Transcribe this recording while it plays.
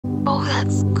Oh,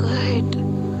 that's good.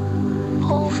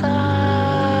 Oh,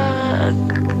 fuck.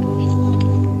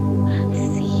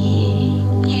 See,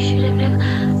 you should have never.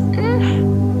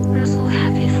 I'm so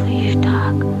happy for you,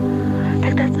 dog.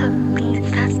 Like, that's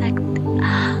amazing. That's like,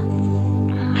 oh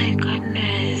my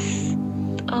goodness.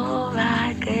 Oh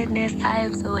my goodness. I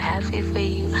am so happy for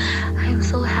you. I am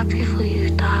so happy for you,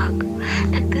 dog.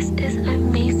 Like, this is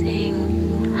amazing.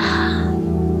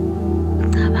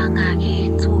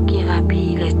 To give a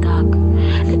big dog.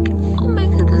 Like, oh my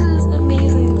god, this is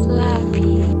amazing. I'm so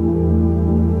happy.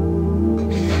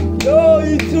 Yo,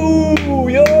 you too!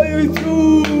 Yo, you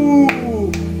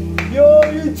too! Yo,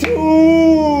 you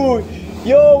too!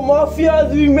 Yo, mafias,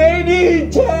 we made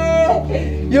it! Yeah!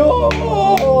 Yo!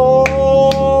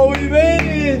 We made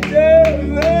it! Yeah! We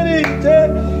made it! Yeah!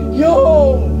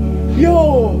 Yo!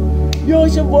 Yo,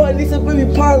 it's your boy, Lisa Baby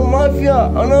Punk Mafia.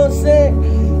 You know what I'm saying?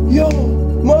 Yo,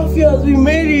 mafias, we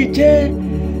made it! Yeah!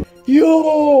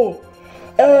 Yo!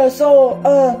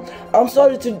 I'm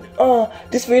sorry to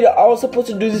this video. I was supposed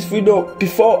to do this video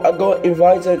before I got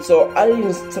invited, so I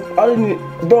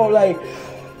didn't, bro. Like,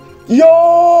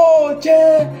 yo,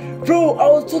 yeah, bro. I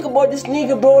was talking about this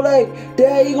nigga, bro. Like,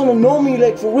 dad, you gonna know me,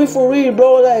 like, for real,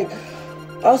 bro. Like,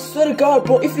 I swear to God,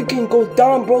 bro. If you can go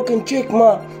down, bro, can check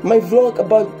my vlog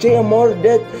about Jay Amora.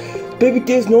 That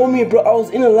BABYDAIZ know me, bro. I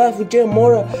was in a live with Jay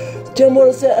Amora. Jay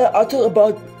Amora said I talk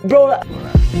about, bro. Like,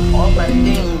 all my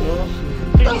things, bro.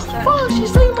 The fuck? She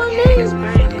saying my name.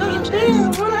 God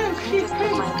damn, bro. Like,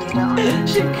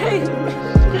 she crazy.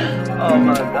 Oh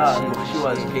my God, she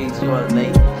was crazy. She was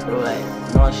late, bro. Like,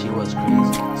 no, she was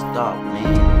crazy. Stop, man.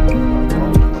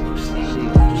 What you see?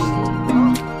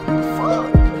 Fuck,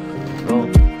 bro.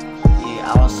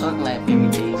 Yeah, I was talking like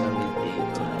BABYDAIZ every day,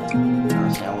 bro. Like, you know what I'm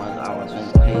saying? I was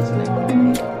really crazy, like,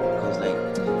 because like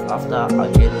after I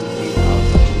get in the day, I was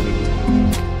watching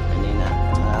BABYDAIZ, and then I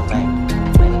was like.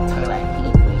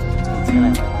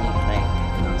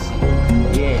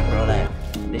 Yeah, bro, like,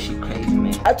 this shit crazy,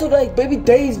 man. I took like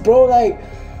BABYDAIZ, bro, like,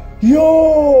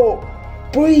 yo,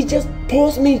 bro, he just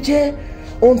posted me, yeah,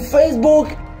 on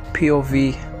Facebook.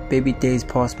 POV, BABYDAIZ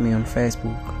posted me on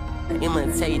Facebook.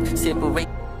 Imitate, separate.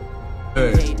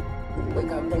 Hey.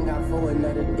 Wake up, thank God for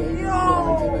another day. Yo!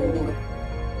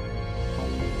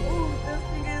 This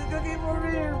nigga is cooking for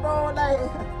real, bro, like,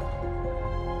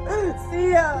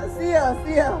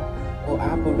 see ya. Or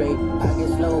operate, I get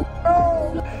slow.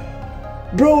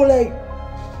 Bro, like,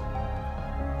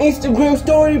 Instagram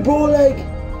story, bro, like.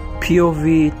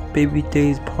 POV,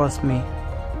 BABYDAIZ posted me.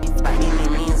 By any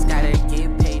means, gotta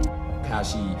get paid. How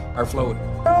she, her flow.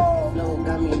 Flow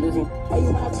got me losing. You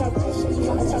wanna talk this shit? You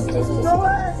wanna talk this shit? No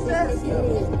access.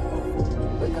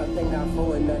 Wake up, thank God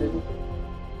for another.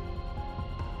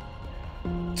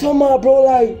 Tell my bro,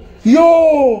 like,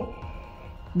 yo,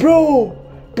 bro,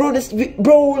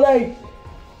 like,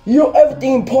 yo,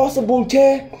 everything impossible,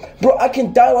 yeah, bro. I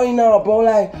can die right now, bro.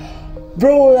 Like,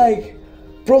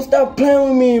 bro, stop playing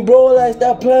with me, bro. Like,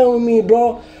 stop playing with me,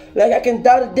 bro. Like, I can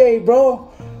die today,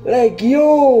 bro. Like,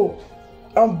 yo,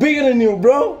 I'm bigger than you,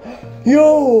 bro.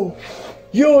 Yo,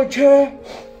 chair,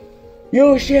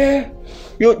 yo, share,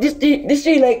 yo, this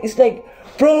shit, like, it's like,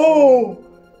 bro.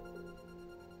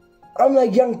 I'm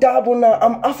like Young Dabo now.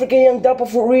 I'm African Young Dabo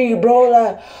for real, bro.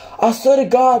 Like, I swear to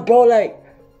God, bro. Like,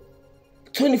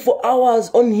 24 hours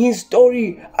on his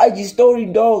story, IG story,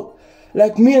 dog.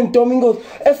 Like, me and Domingos.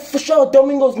 For sure,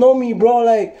 Domingos know me, bro.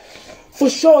 Like, for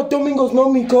sure, Domingos know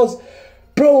me, cause,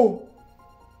 bro.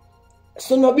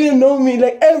 So Nabila know me.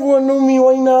 Like, everyone know me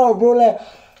right now, bro. Like,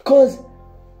 cause,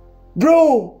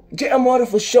 bro, Jay Amora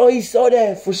for sure. He saw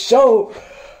that for sure.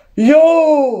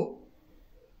 Yo.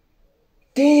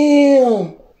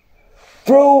 Damn,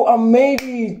 bro, I made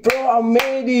it, yeah. I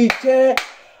made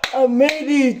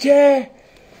it, yeah.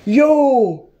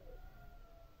 Yo,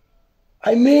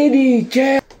 I made it,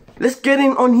 yeah. Let's get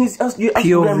in on his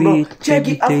Instagram, bro. Check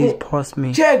it, BABYDAIZ post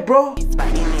me. Check, bro. By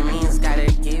any means, gotta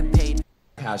get paid.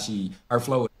 How she, her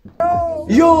flow.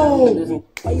 Yo,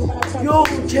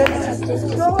 check.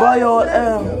 Bye, y'all.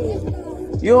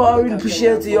 Yo, I really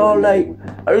appreciate y'all. Like,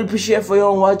 I really appreciate for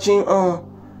y'all watching.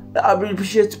 I really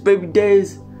appreciate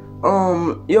BABYDAIZ.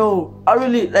 Yo, I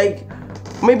really like.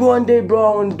 Maybe one day,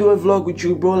 bro, I want to do a vlog with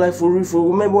you, bro. Like, for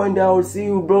real. Maybe one day I will see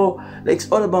you, bro. Like,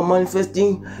 it's all about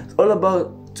manifesting. It's all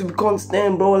about to be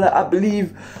constant, bro. Like, I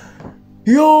believe.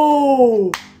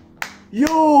 Yo,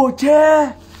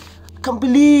 yeah. I can't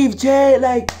believe, yeah.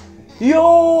 Like,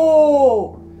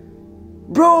 yo,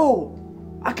 bro.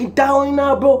 I can die right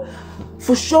now, bro.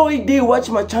 For sure, he did watch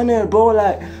my channel, bro.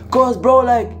 Like, cause, bro,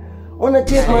 like. When I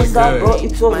check my stuff, bro,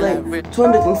 it was like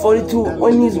 242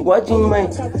 when he's watching my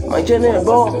channel,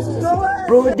 bro.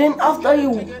 Bro, then after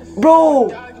you, bro,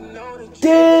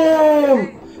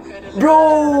 damn,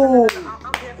 bro,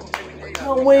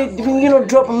 can't wait,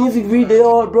 drop a music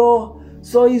video, bro.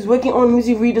 So he's working on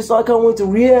music video, so I can't wait to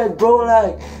react, bro.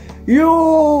 Like,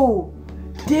 yo,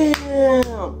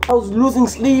 damn, I was losing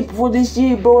sleep for this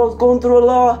shit, bro. I was going through a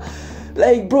lot.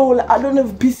 Like, bro, like, I don't have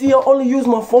a PC, I only use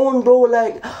my phone, bro.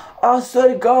 Like, I swear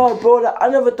to God, bro, like, I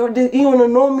never thought this, he wanna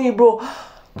know me, bro.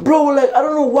 Bro, like, I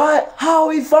don't know how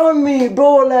he found me,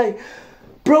 bro. Like,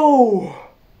 bro,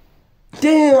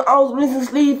 damn, I was losing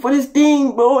sleep for this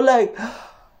thing, bro. Like,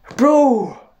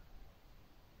 bro,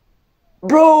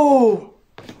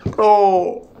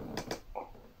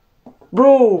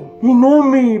 he know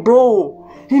me, bro.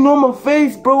 He know my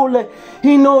face, bro. Like,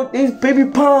 he know this baby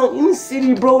punk in the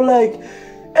city, bro. Like,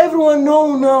 everyone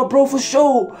know now, bro, for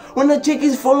sure. When I check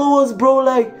his followers, bro,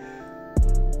 like,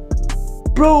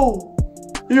 bro,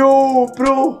 yo,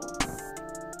 bro.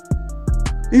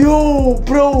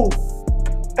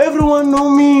 Everyone know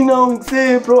me now,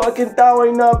 say, bro. I can tell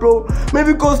right now, bro.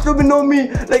 Maybe cause Snoopy know me.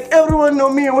 Like, everyone know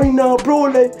me right now, bro.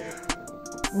 Like,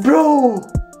 bro,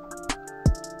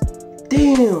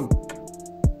 damn.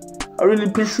 I really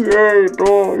appreciate it,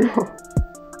 bro.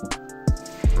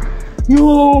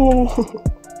 Yo.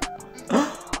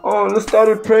 Let's start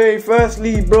with pray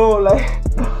firstly, bro. Like,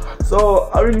 so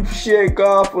I really appreciate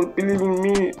God for believing in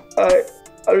me. I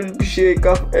really appreciate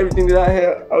God for everything that I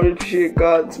have. I really appreciate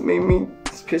God to make me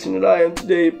this person that I am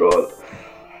today, bro.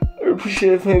 I really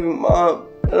appreciate for having mom.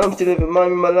 And I'm still having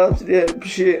mom in my life today. I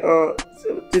appreciate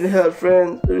didn't have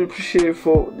friends. I really appreciate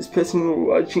for this person who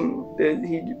watching that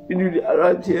he really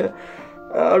arrived here.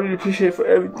 I really appreciate for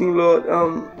everything, Lord.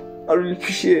 I really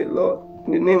appreciate, Lord.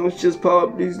 In the name of Jesus power,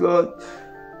 please, Lord,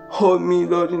 hold me,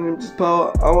 Lord, in the name of Jesus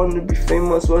power. I want to be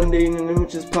famous one day in the name of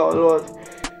Jesus power, Lord.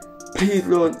 Please,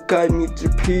 Lord, guide me to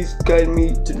the peace, guide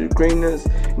me to the greatness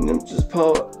in the name of Jesus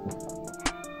power.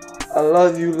 I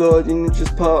love you, Lord, in the name of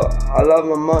Jesus power. I love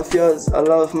my mafias. I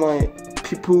love my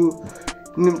people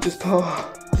in the name of Jesus power.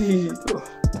 Please, Lord.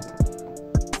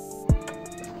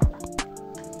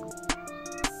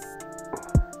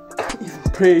 I can't even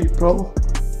pray, bro.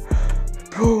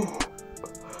 Yo.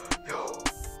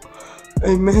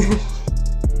 Amen.